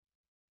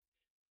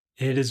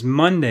It is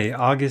Monday,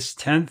 August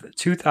 10th,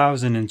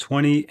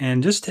 2020,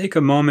 and just take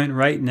a moment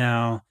right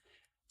now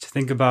to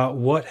think about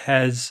what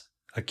has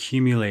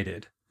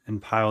accumulated and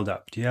piled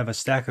up. Do you have a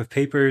stack of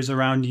papers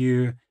around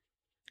you?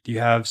 Do you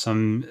have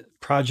some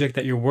project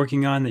that you're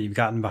working on that you've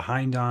gotten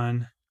behind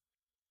on?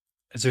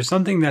 Is there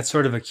something that's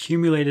sort of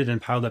accumulated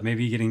and piled up,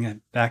 maybe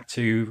getting back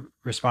to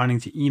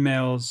responding to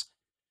emails,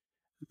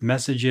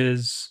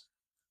 messages,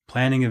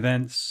 planning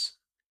events?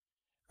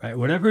 Right,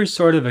 whatever is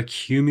sort of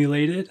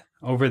accumulated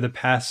over the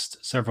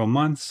past several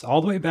months, all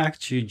the way back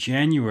to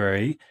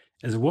January,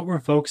 is what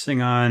we're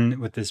focusing on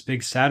with this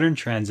big Saturn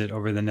transit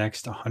over the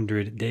next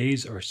 100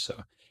 days or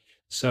so.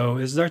 So,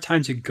 this is our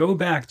time to go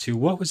back to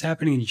what was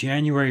happening in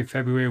January,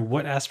 February.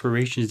 What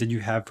aspirations did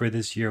you have for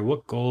this year?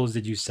 What goals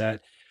did you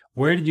set?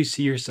 Where did you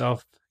see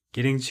yourself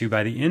getting to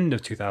by the end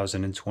of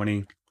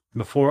 2020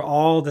 before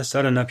all the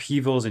sudden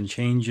upheavals and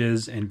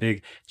changes and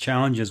big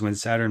challenges when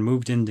Saturn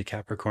moved into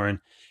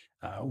Capricorn?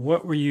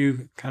 What were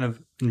you kind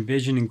of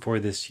envisioning for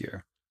this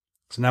year?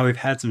 So now we've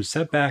had some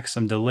setbacks,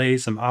 some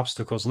delays, some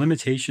obstacles,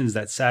 limitations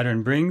that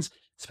Saturn brings,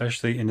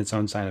 especially in its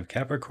own sign of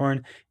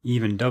Capricorn,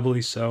 even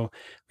doubly so.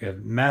 We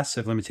have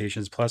massive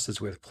limitations, plus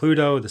it's with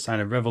Pluto, the sign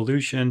of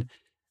revolution,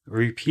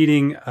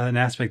 repeating an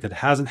aspect that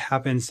hasn't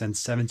happened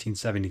since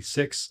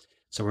 1776.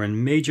 So we're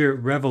in major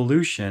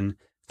revolution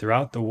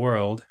throughout the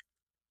world.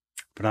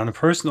 But on a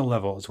personal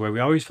level, it's where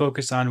we always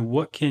focus on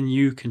what can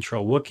you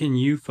control? What can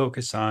you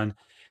focus on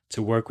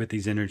to work with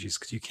these energies?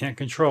 Because you can't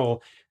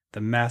control the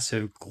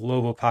massive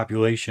global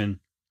population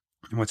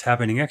and what's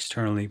happening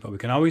externally, but we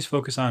can always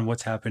focus on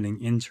what's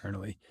happening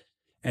internally.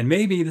 And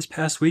maybe this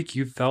past week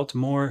you felt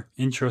more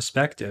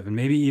introspective and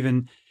maybe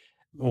even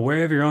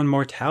aware of your own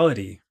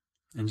mortality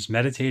and just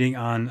meditating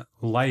on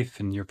life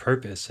and your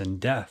purpose and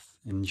death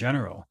in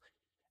general.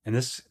 And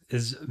this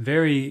is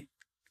very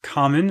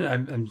common.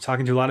 I'm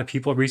talking to a lot of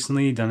people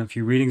recently, done a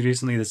few readings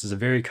recently. This is a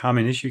very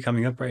common issue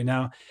coming up right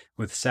now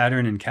with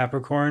Saturn and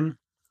Capricorn.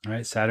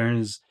 Right? Saturn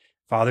is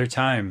father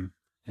time.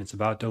 It's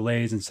about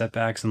delays and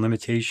setbacks and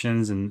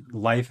limitations and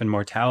life and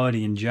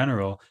mortality in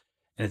general.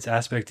 And it's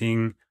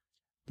aspecting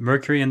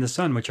Mercury and the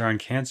Sun, which are in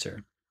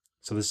Cancer.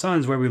 So the Sun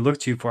is where we look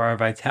to for our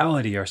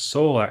vitality, our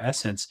soul, our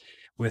essence.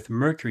 With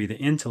Mercury, the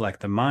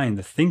intellect, the mind,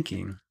 the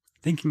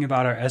thinking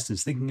about our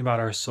essence, thinking about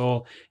our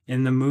soul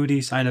in the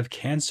moody sign of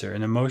Cancer,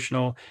 an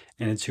emotional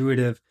and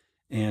intuitive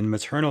and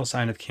maternal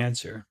sign of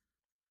Cancer,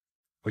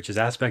 which is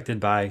aspected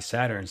by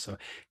Saturn. So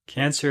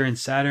Cancer and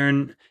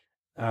Saturn,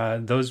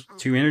 those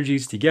two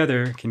energies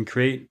together can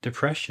create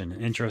depression,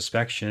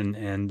 introspection,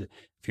 and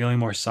feeling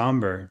more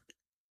somber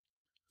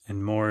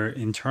and more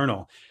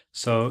internal.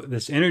 So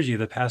this energy of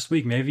the past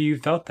week, maybe you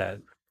felt that,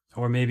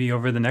 or maybe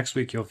over the next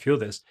week you'll feel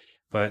this.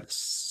 But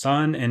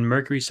Sun and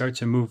Mercury start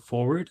to move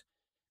forward.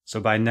 So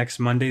by next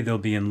Monday, they'll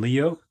be in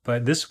Leo.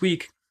 But this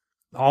week,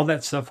 all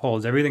that stuff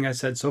holds. Everything I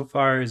said so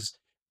far is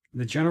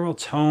the general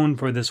tone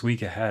for this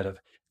week ahead of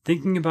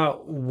thinking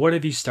about what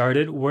have you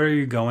started? Where are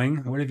you going?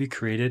 What have you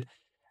created?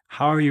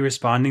 How are you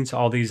responding to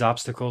all these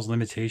obstacles,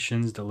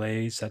 limitations,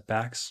 delays,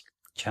 setbacks,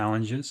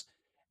 challenges?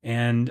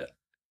 And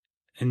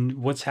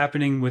what's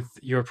happening with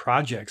your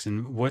projects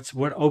and what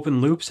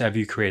open loops have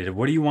you created?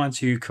 What do you want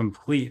to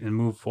complete and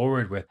move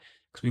forward with?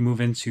 Because we move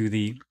into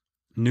the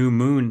new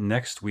moon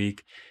next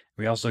week.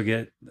 We also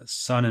get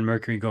Sun and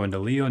Mercury go into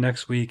Leo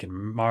next week, and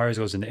Mars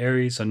goes into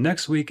Aries. So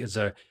next week it's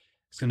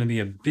going to be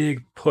a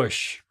big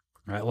push,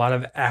 right? A lot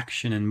of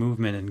action and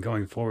movement and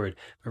going forward.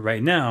 But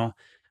right now,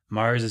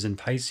 Mars is in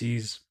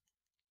Pisces,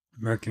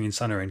 Mercury and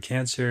Sun are in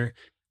Cancer,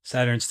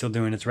 Saturn's still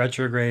doing its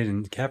retrograde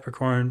in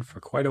Capricorn for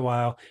quite a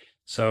while.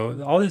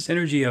 So all this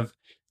energy of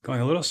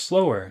going a little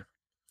slower,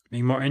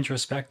 being more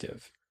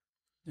introspective.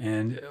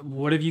 And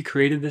what have you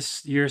created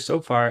this year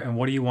so far, and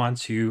what do you want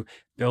to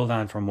build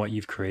on from what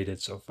you've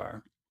created so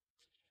far?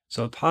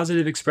 So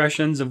positive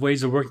expressions of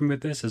ways of working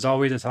with this, as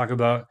always, I talk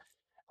about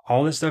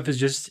all this stuff is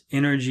just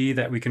energy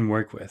that we can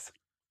work with.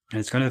 And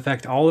it's going to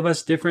affect all of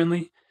us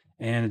differently,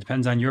 and it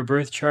depends on your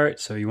birth chart.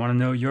 So you want to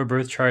know your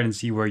birth chart and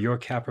see where your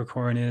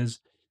Capricorn is.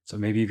 So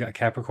maybe you've got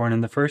Capricorn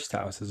in the first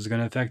house. This is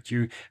going to affect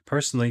you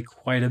personally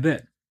quite a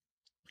bit.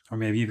 Or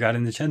maybe you've got it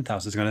in the 10th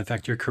house. It's going to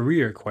affect your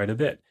career quite a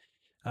bit.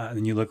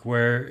 Then you look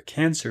where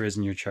Cancer is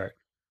in your chart,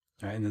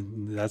 right?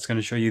 And that's going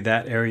to show you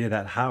that area,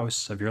 that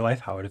house of your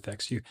life, how it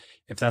affects you.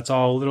 If that's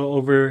all a little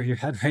over your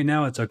head right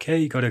now, it's okay.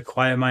 You go to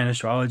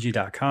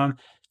quietmindastrology.com.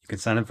 You can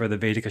sign up for the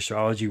Vedic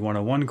Astrology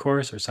 101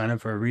 course or sign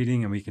up for a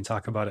reading, and we can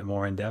talk about it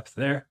more in depth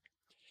there.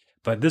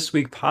 But this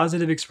week,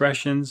 positive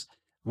expressions,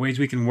 ways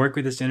we can work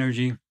with this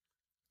energy.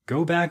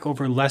 Go back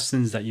over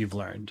lessons that you've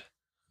learned.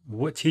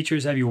 What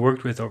teachers have you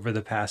worked with over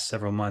the past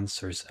several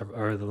months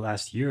or the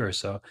last year or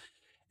so?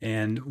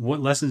 And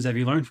what lessons have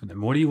you learned from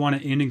them? What do you want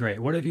to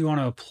integrate? What do you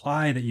want to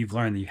apply that you've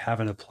learned that you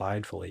haven't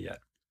applied fully yet?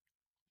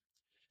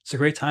 It's a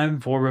great time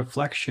for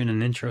reflection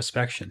and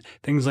introspection.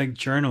 Things like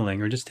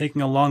journaling or just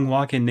taking a long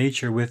walk in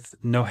nature with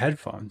no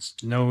headphones,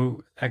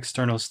 no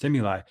external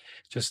stimuli,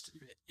 just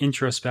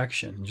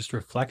introspection, just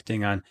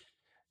reflecting on,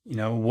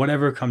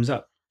 whatever comes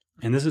up.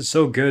 And this is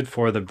so good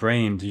for the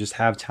brain to just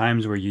have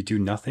times where you do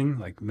nothing,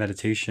 like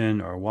meditation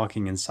or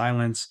walking in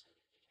silence.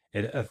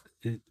 It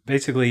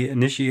basically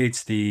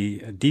initiates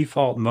the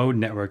default mode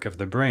network of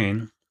the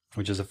brain,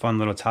 which is a fun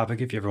little topic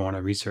if you ever want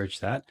to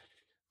research that.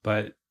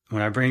 But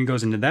when our brain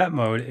goes into that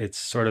mode, it's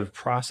sort of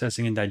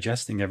processing and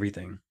digesting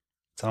everything.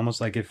 It's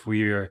almost like if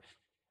we are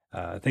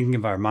thinking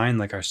of our mind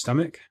like our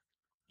stomach.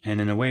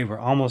 And in a way, we're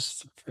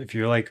almost, if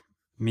you're like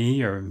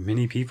me or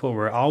many people,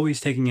 we're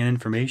always taking in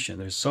information.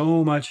 There's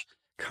so much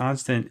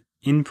constant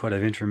input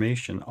of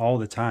information all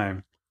the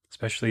time,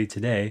 especially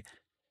today.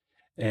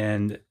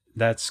 And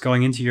that's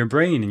going into your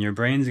brain, and your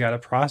brain's got to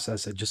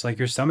process it, just like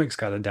your stomach's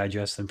got to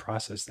digest and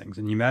process things.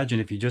 And you imagine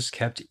if you just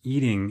kept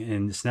eating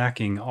and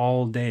snacking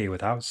all day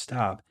without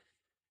stop,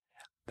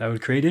 that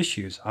would create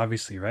issues,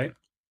 obviously, right?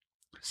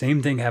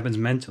 Same thing happens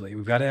mentally.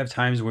 We've got to have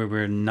times where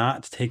we're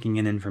not taking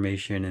in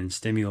information and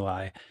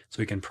stimuli so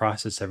we can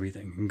process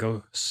everything and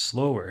go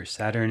slower.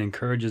 Saturn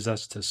encourages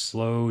us to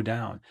slow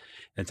down.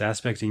 It's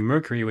aspecting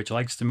Mercury, which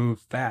likes to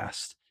move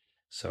fast.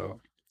 So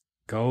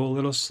go a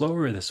little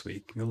slower this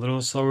week, a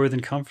little slower than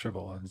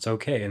comfortable. It's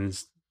okay. And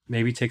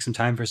maybe take some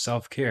time for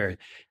self care.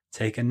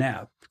 Take a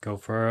nap, go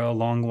for a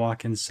long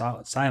walk in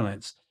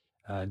silence.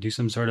 Do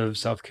some sort of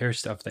self care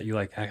stuff that you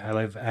like. I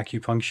love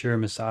acupuncture,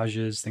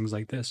 massages, things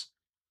like this.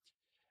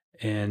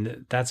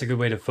 And that's a good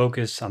way to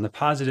focus on the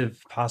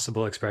positive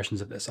possible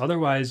expressions of this.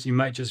 Otherwise, you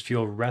might just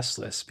feel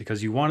restless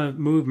because you want to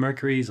move.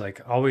 Mercury's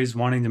like always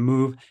wanting to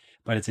move,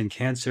 but it's in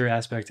Cancer,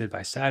 aspected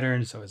by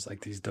Saturn. So it's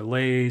like these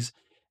delays.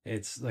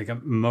 It's like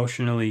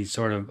emotionally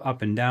sort of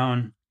up and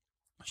down.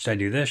 Should I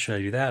do this? Should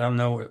I do that? I don't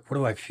know. What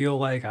do I feel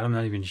like? I'm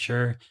not even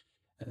sure.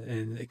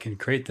 And it can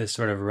create this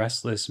sort of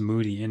restless,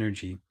 moody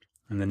energy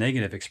and the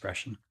negative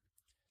expression.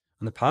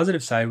 On the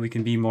positive side, we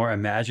can be more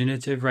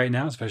imaginative right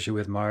now, especially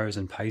with Mars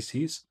and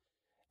Pisces,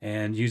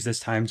 and use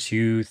this time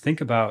to think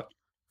about,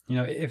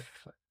 if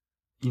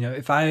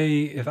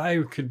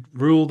I could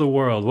rule the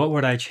world, what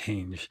would I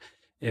change?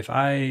 If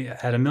I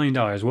had $1 million,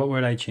 what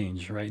would I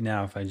change right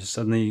now? If I just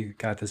suddenly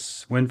got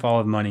this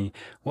windfall of money,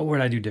 what would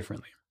I do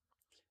differently?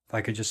 If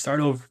I could just start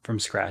over from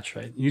scratch,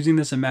 right? Using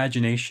this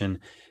imagination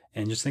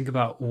and just think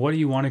about, what do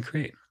you want to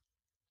create?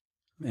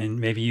 And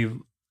maybe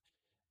you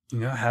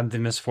had the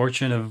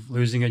misfortune of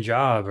losing a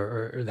job,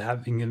 or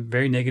having a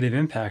very negative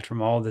impact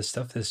from all this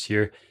stuff this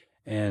year.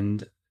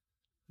 And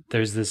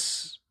there's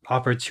this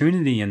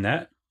opportunity in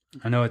that.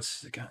 I know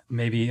it's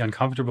maybe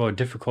uncomfortable or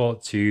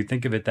difficult to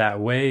think of it that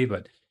way,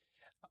 but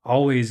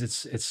always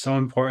it's so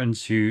important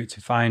to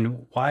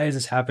find, why is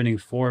this happening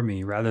for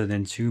me rather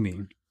than to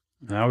me.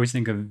 And I always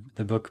think of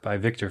the book by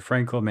Viktor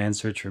Frankl, Man's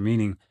Search for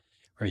Meaning,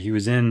 where he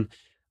was in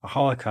a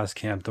Holocaust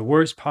camp, the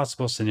worst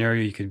possible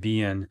scenario you could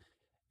be in,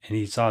 and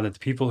he saw that the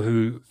people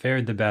who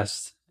fared the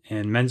best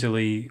and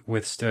mentally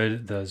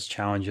withstood those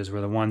challenges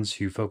were the ones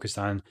who focused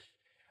on,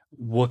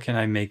 what can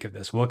I make of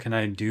this? What can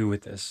I do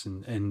with this?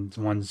 And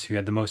the ones who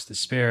had the most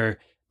despair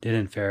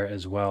didn't fare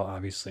as well,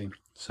 obviously.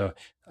 So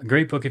a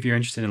great book if you're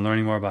interested in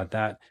learning more about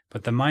that.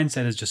 But the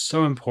mindset is just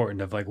so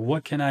important, of like,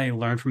 what can I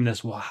learn from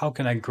this? Well, how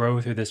can I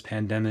grow through this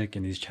pandemic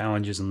and these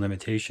challenges and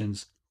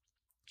limitations?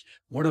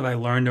 What have I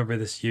learned over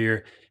this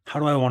year? How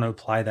do I want to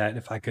apply that?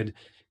 If I could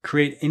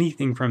create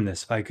anything from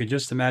this, if I could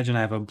just imagine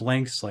I have a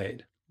blank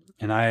slate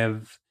and I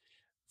have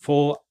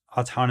full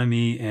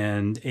autonomy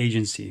and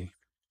agency,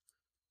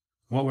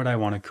 what would I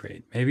want to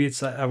create? Maybe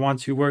it's I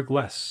want to work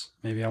less.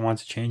 Maybe I want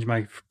to change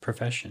my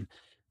profession.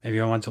 Maybe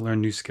I want to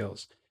learn new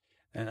skills.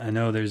 And I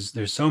know there's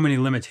so many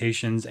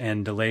limitations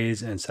and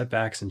delays and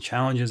setbacks and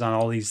challenges on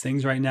all these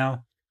things right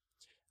now.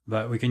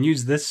 But we can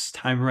use this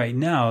time right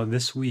now,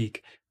 this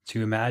week,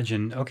 to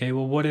imagine, okay,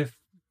 well, what if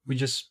we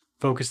just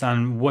focused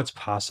on what's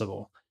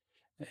possible?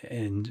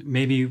 And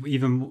maybe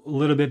even a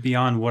little bit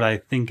beyond what I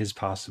think is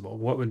possible.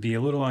 What would be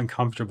a little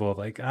uncomfortable?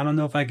 Like, I don't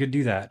know if I could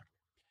do that.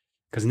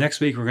 Because next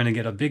week we're going to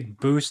get a big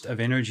boost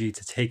of energy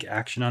to take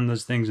action on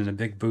those things, and a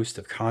big boost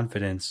of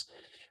confidence.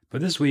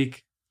 But this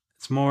week,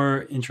 it's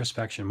more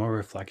introspection, more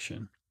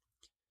reflection.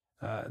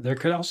 There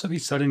could also be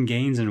sudden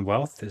gains in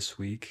wealth this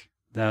week.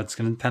 That's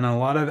going to depend on a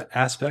lot of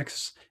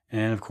aspects.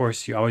 And of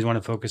course, you always want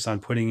to focus on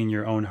putting in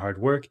your own hard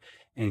work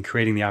and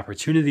creating the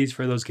opportunities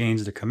for those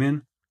gains to come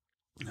in.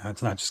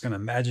 It's not just going to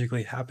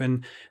magically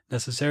happen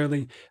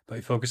necessarily, but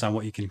you focus on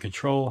what you can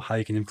control, how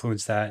you can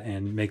influence that,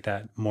 and make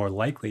that more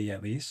likely,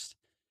 at least.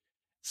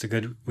 It's a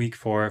good week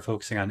for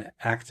focusing on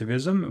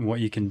activism and what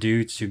you can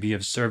do to be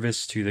of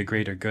service to the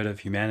greater good of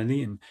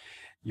humanity and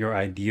your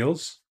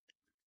ideals.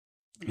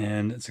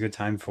 And it's a good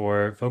time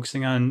for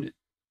focusing on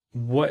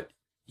what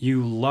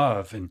you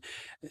love. And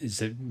is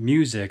it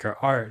music or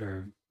art,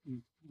 or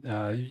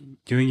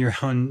doing your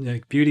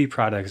own beauty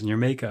products and your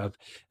makeup?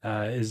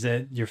 Is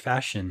it your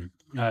fashion?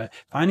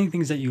 Finding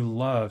things that you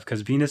love,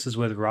 because Venus is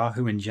with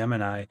Rahu and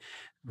Gemini.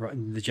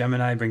 The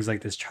Gemini brings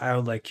like this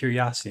childlike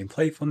curiosity and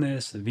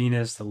playfulness. The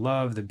Venus, the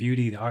love, the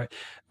beauty, the art,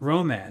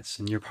 romance,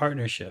 and your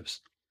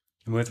partnerships.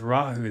 And with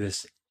Rahu,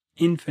 this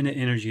infinite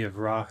energy of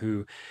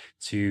Rahu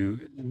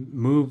to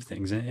move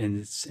things, and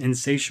it's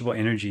insatiable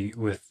energy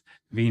with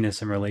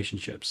Venus in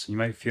relationships. You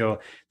might feel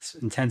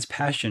intense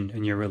passion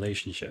in your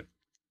relationship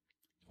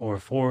or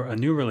for a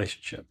new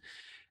relationship,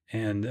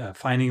 and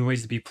finding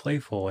ways to be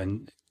playful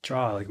and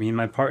draw. Like me and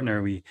my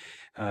partner, we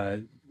uh,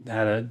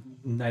 had a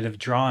night of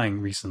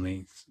drawing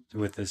recently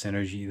with this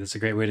energy. That's a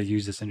great way to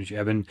use this energy.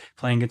 I've been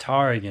playing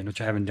guitar again,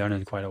 which I haven't done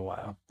in quite a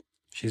while.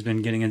 She's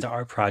been getting into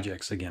art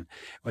projects again,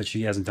 which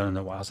she hasn't done in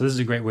a while. So this is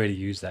a great way to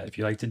use that if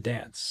you like to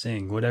dance,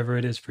 sing, whatever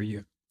it is for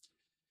you.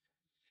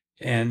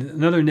 And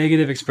another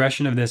negative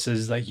expression of this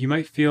is like you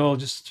might feel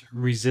just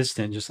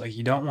resistant, just like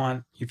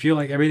you feel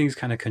like everything's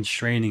kind of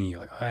constraining you.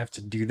 Like, "Oh, I have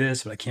to do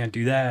this, but I can't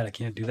do that. I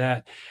can't do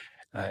that."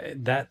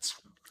 That's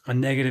a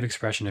negative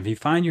expression. If you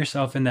find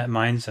yourself in that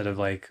mindset of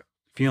like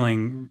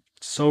feeling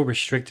so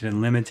restricted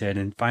and limited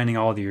and finding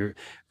all the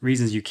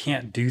reasons you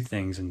can't do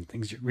things and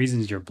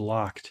reasons you're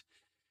blocked,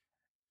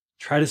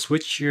 try to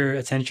switch your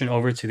attention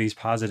over to these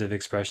positive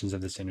expressions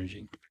of this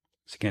energy.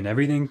 So again,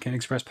 everything can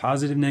express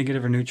positive,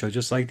 negative, or neutral,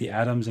 just like the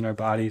atoms in our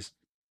bodies.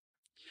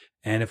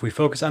 And if we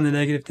focus on the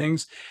negative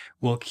things,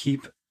 we'll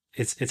keep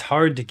it's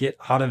hard to get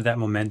out of that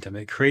momentum.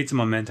 It creates a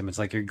momentum. It's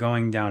like you're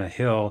going down a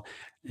hill,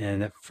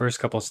 and that first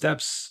couple of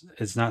steps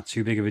is not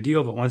too big of a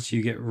deal, but once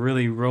you get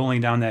really rolling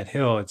down that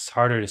hill, it's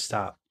harder to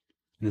stop.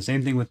 And the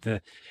same thing with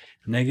the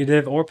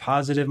negative or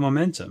positive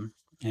momentum.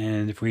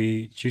 And if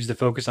we choose to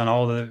focus on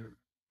all the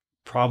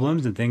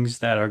problems and things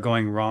that are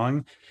going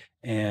wrong,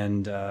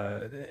 and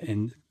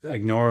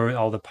ignore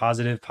all the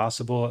positive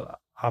possible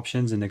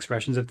options and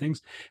expressions of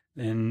things,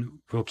 then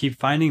we'll keep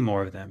finding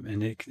more of them.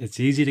 And it's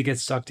easy to get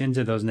sucked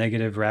into those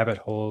negative rabbit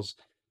holes,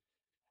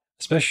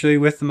 especially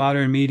with the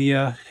modern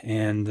media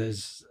and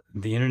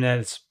the internet.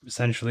 It's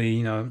essentially,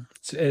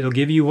 it'll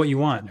give you what you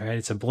want, right?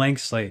 It's a blank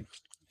slate.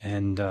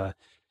 And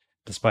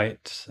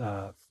despite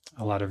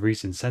a lot of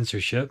recent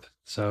censorship,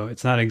 so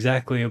it's not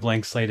exactly a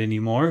blank slate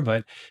anymore,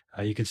 but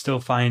you can still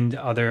find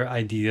other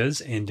ideas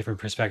and different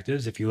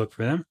perspectives if you look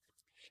for them.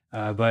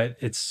 But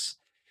it's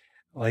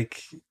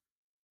like,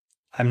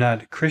 I'm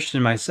not a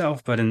Christian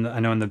myself, but I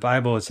know in the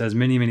Bible it says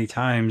many, many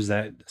times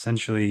that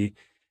essentially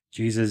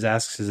Jesus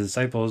asks his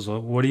disciples,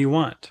 "Well, what do you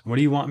want? What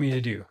do you want me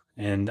to do?"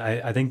 And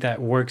I think that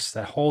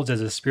holds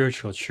as a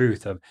spiritual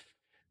truth of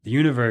the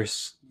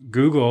universe.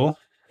 Google,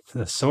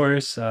 the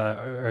source,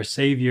 our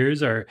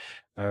saviors, our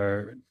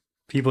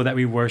people that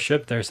we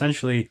worship, they're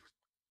essentially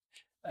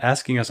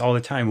asking us all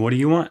the time, "What do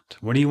you want?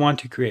 What do you want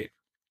to create?"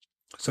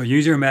 So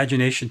use your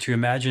imagination to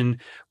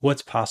imagine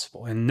what's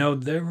possible, and know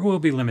there will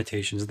be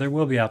limitations, there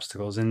will be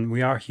obstacles, and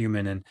we are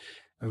human, and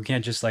we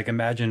can't just like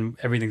imagine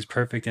everything's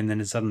perfect and then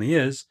it suddenly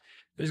is.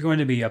 There's going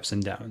to be ups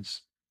and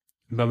downs,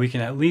 but we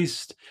can at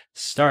least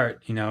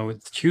start,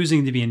 with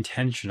choosing to be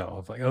intentional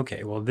of like,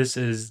 okay, well, this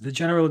is the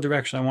general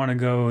direction I want to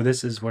go.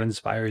 This is what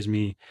inspires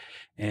me,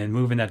 and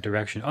move in that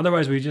direction.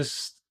 Otherwise, we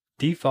just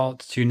default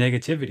to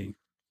negativity.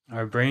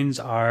 Our brains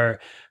are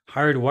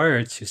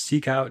hardwired to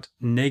seek out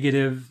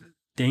negative,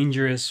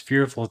 dangerous,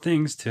 fearful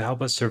things to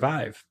help us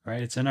survive,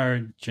 right? It's in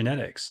our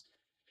genetics.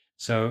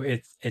 So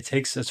it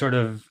takes a sort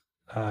of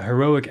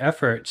heroic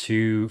effort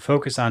to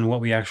focus on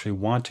what we actually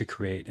want to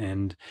create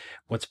and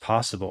what's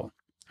possible.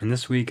 And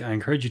this week, I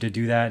encourage you to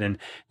do that. And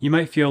you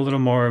might feel a little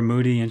more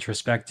moody,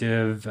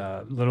 introspective,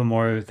 a little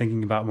more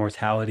thinking about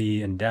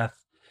mortality and death.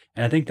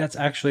 And I think that's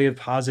actually a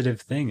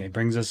positive thing. It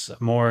brings us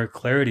more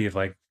clarity of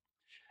like,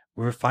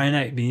 we're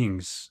finite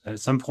beings. At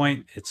some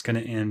point, it's going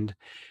to end.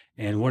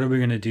 And what are we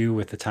going to do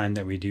with the time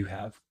that we do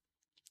have?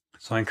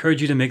 So I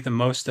encourage you to make the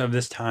most of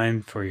this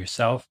time for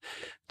yourself,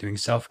 doing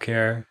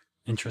self-care,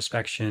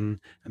 introspection,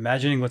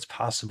 imagining what's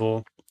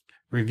possible,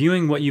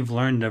 reviewing what you've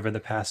learned over the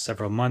past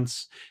several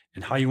months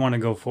and how you want to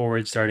go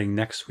forward starting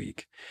next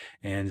week,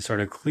 and sort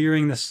of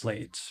clearing the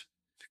slate,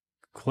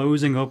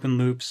 closing open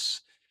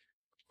loops,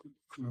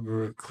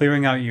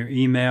 clearing out your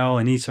email,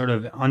 any sort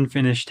of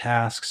unfinished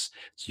tasks,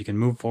 so you can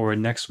move forward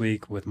next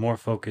week with more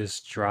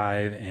focus,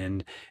 drive,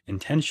 and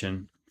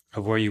intention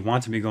of where you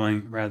want to be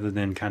going, rather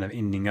than kind of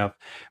ending up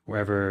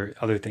wherever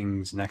other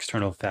things and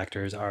external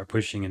factors are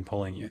pushing and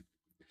pulling you.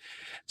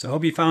 So I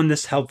hope you found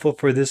this helpful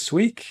for this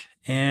week.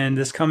 And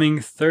this coming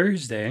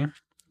Thursday,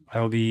 I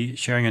will be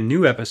sharing a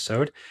new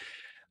episode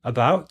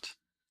about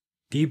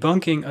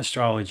debunking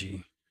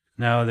astrology.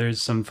 Now,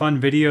 there's some fun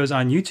videos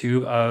on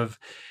YouTube of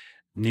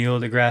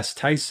Neil deGrasse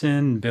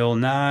Tyson, Bill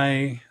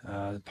Nye,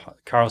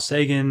 Carl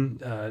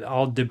Sagan,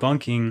 all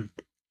debunking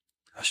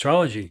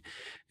astrology.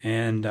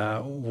 And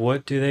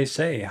what do they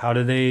say? How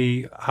do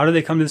they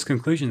come to this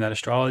conclusion that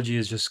astrology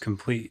is just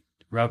complete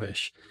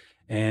rubbish?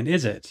 And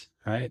is it,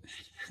 right?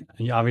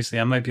 Obviously,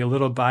 I might be a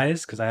little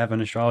biased because I have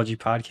an astrology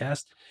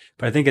podcast,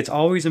 but I think it's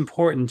always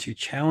important to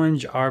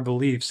challenge our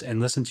beliefs and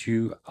listen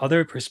to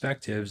other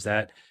perspectives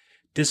that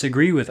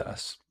disagree with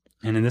us.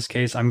 And in this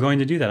case, I'm going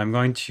to do that. I'm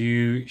going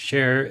to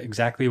share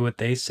exactly what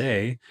they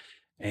say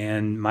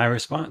and my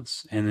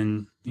response, and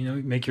then,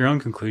 make your own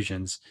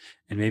conclusions.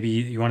 And maybe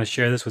you want to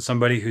share this with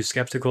somebody who's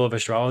skeptical of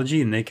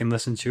astrology and they can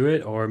listen to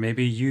it, or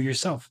maybe you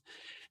yourself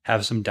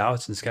have some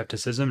doubts and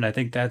skepticism. And I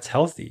think that's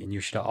healthy, and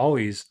you should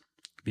always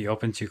be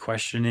open to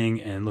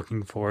questioning and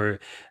looking for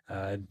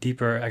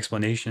deeper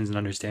explanations and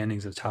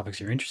understandings of topics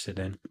you're interested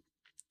in.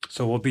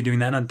 So we'll be doing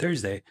that on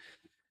Thursday.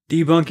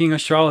 Debunking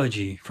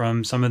astrology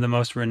from some of the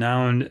most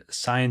renowned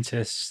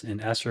scientists and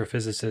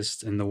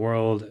astrophysicists in the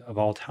world of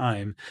all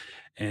time,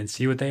 and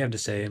see what they have to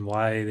say and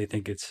why they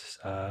think it's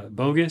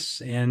bogus.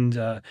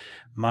 And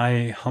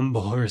my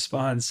humble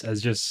response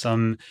as just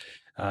some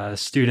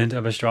student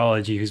of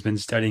astrology who's been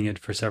studying it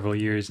for several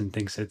years and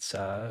thinks it's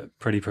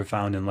pretty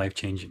profound and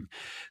life-changing.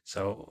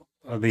 So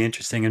it'll be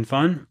interesting and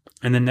fun.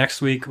 And then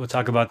next week, we'll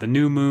talk about the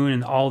new moon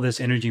and all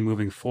this energy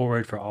moving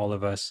forward for all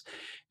of us.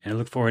 And I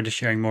look forward to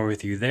sharing more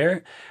with you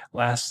there.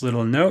 Last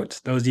little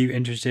note, those of you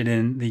interested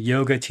in the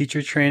yoga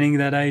teacher training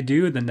that I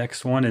do, the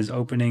next one is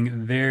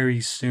opening very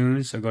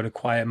soon. So go to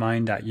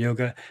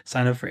quietmind.yoga,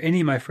 sign up for any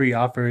of my free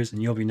offers, and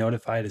you'll be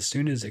notified as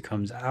soon as it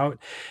comes out.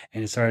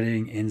 And it's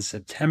starting in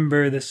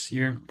September this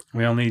year.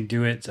 We only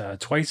do it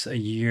twice a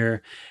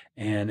year,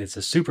 and it's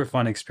a super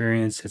fun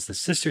experience. It's the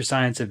sister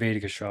science of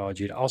Vedic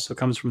astrology. It also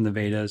comes from the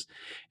Vedas,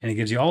 and it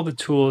gives you all the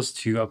tools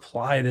to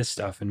apply this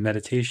stuff in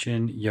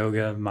meditation,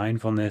 yoga,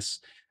 mindfulness,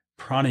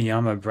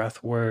 pranayama,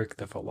 breath work,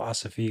 the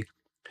philosophy.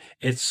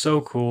 It's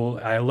so cool.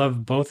 I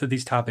love both of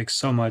these topics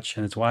so much,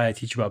 and it's why I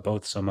teach about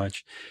both so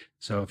much.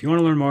 So if you want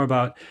to learn more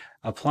about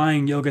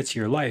applying yoga to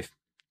your life,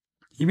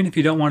 even if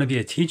you don't want to be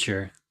a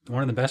teacher,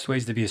 one of the best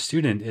ways to be a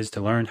student is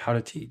to learn how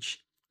to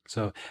teach.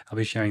 So I'll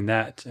be sharing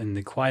that in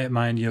the Quiet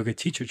Mind Yoga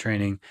Teacher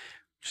Training,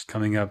 which is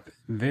coming up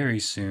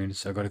very soon.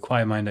 So go to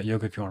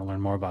quietmind.yoga if you want to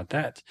learn more about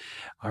that.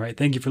 All right.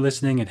 Thank you for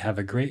listening and have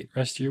a great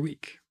rest of your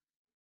week.